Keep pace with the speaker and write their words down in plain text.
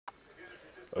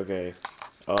Okay,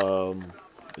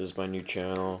 this is my new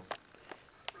channel.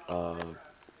 Uh,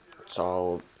 it's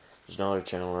all, there's another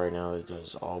channel right now that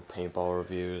does all paintball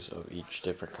reviews of each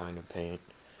different kind of paint.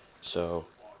 So,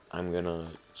 I'm gonna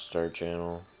start a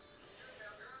channel.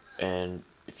 And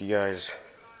if you guys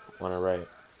want to write,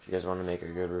 if you guys want to make a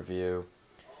good review,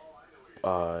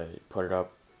 put it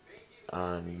up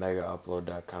on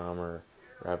megaupload.com or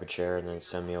RapidShare and then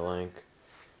send me a link.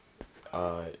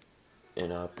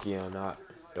 In a PM,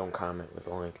 don't comment with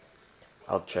a link.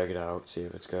 I'll check it out, see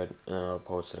if it's good, and then I'll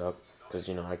post it up. Because,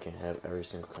 I can't have every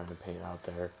single kind of paint out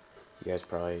there. You guys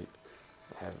probably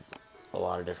have a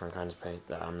lot of different kinds of paint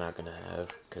that I'm not going to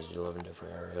have, because you live in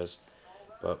different areas.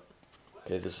 But,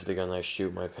 okay, this is the gun I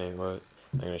shoot my paint with.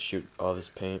 I'm going to shoot all this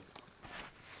paint.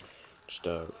 Just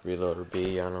a reloader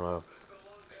B on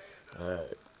a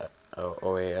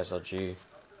OA SLG.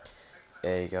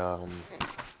 A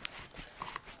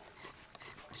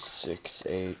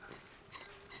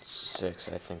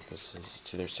 6.86, I think this is.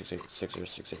 It's either 6.86 or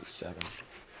 6.87.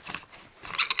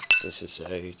 This is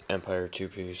a Empire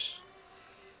 2-piece.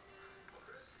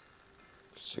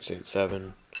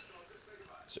 6.87.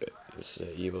 So this is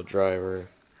a Evil Driver.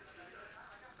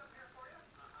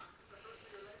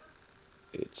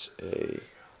 It's a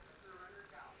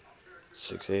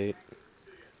 6.8.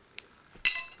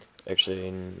 Actually,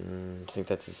 I think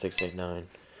that's a 6.89.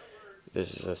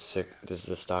 This is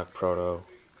a stock proto.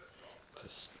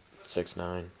 It's a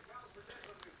 6.9.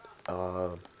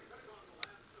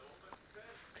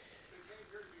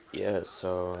 Yeah,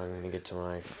 so I'm gonna get to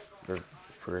my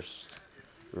first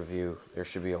review. There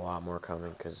should be a lot more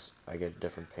coming because I get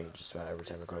different paint just about every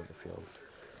time I go to the field.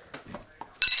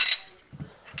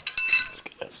 Let's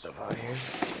get that stuff out of here.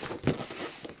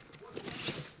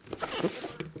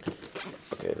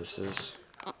 Okay, this is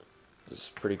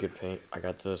pretty good paint. I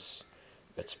got this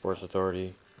at Sports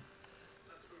Authority.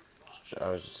 I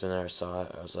was just in there, I saw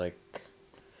it. I was like,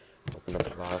 opened up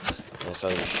the box, and I saw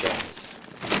these shells.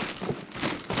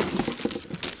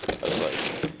 I was like,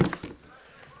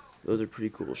 those are pretty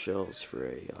cool shells for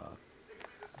a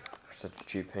for such a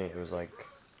cheap paint. It was like,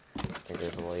 I think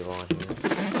there's a label on here.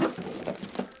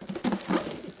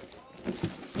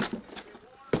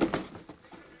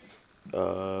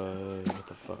 What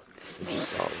the fuck? I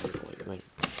just saw it. There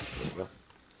you go.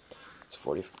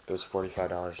 It was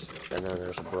 $45, and then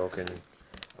there's a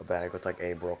bag with like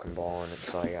a broken ball in it.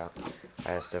 So I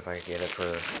asked if I could get it for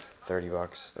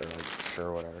 $30. They're like,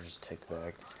 sure, whatever, just take the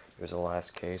bag. It was the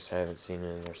last case. I haven't seen it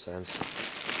in there since.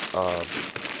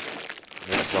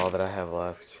 That's all that I have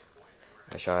left.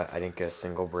 I didn't get a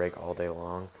single break all day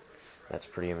long. That's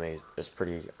pretty amazing. It's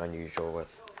pretty unusual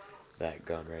with that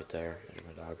gun right there. There's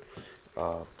my dog.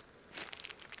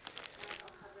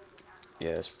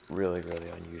 Yeah, it's really, really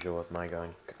unusual with my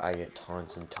gun. I get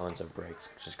tons and tons of breaks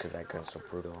just because that gun's so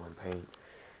brutal on paint.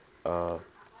 But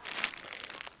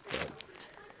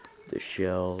the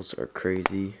shells are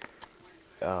crazy.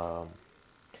 I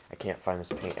can't find this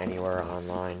paint anywhere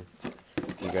online.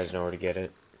 If you guys know where to get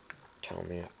it, tell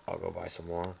me. I'll go buy some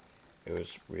more. It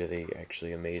was really,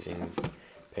 actually amazing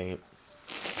paint.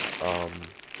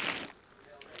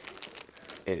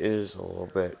 It is a little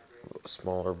bit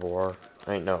smaller bore.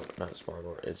 No, not smaller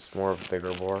bore. It's more of a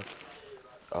bigger bore.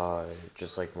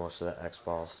 Just like most of the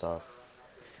Xball stuff.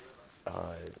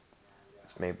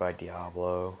 It's made by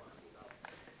Diablo.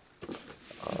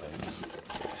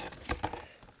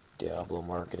 Diablo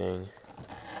Marketing.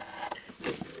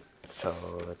 So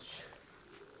it's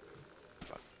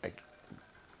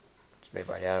made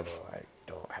by Diablo. I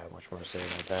don't have much more to say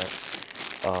about that.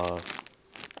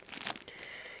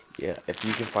 Yeah, if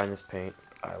you can find this paint,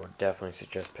 I would definitely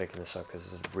suggest picking this up because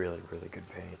this is really, really good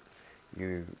paint.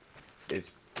 It's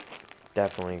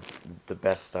definitely the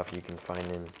best stuff you can find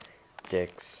in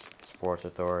Dick's, Sports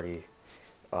Authority.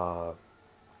 What's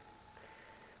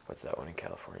that one in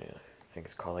California? I think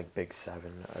it's called like Big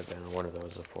 7. I've been on one of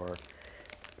those before.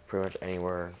 Pretty much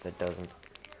anywhere that doesn't,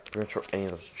 pretty much any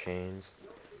of those chains,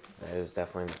 that is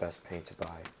definitely the best paint to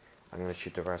buy. I'm going to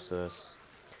shoot the rest of this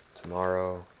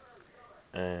tomorrow,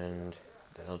 and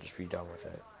then I'll just be done with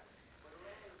it.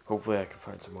 Hopefully I can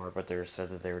find some more, but they said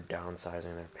that they were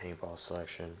downsizing their paintball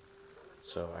selection,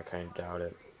 so I kind of doubt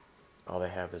it. All they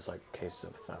have is like cases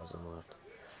of 1,000 left,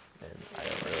 and I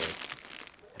don't really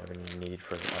have any need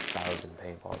for 1,000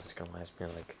 paintballs. It's going to last me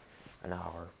like an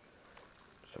hour.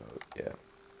 So yeah,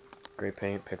 great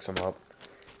paint, pick some up.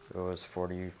 It was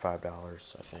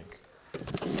 $45, I think.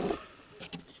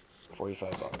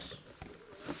 45 bucks.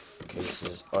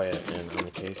 Cases. Oh yeah, and on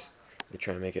the case, they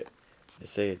try to make it. They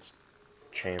say it's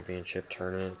championship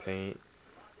tournament paint,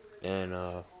 and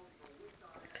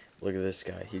Look at this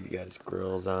guy. He's got his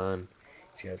grills on.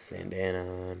 He's got a bandana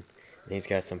on. And he's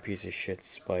got some piece of shit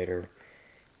spider,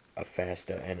 a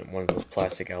Fasta, and one of those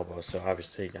plastic elbows. So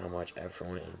obviously not much effort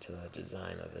went into the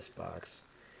design of this box.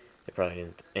 They probably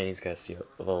didn't. And he's got a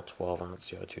little 12-ounce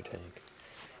CO2 tank.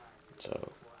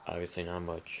 So obviously not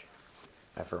much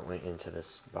effort went into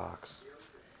this box.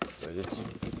 But it's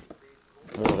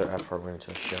more of their effort went into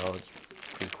the shell. It's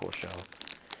a pretty cool shell.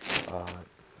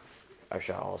 I've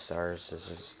shot All Stars. This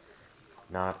is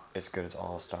not as good as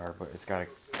All Star, but it's got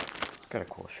a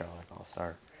cool shell like All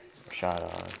Star. I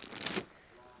shot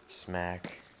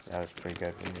Smack. That was pretty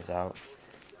good when he was out.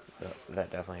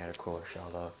 That definitely had a cooler shell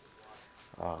though.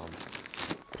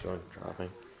 This one's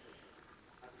dropping.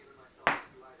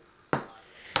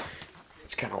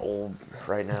 It's kind of old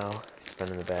right now. It's been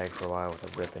in the bag for a while with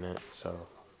a rip in it. So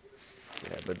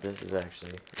yeah, but this is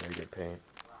actually very good paint.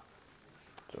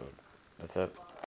 So that's it.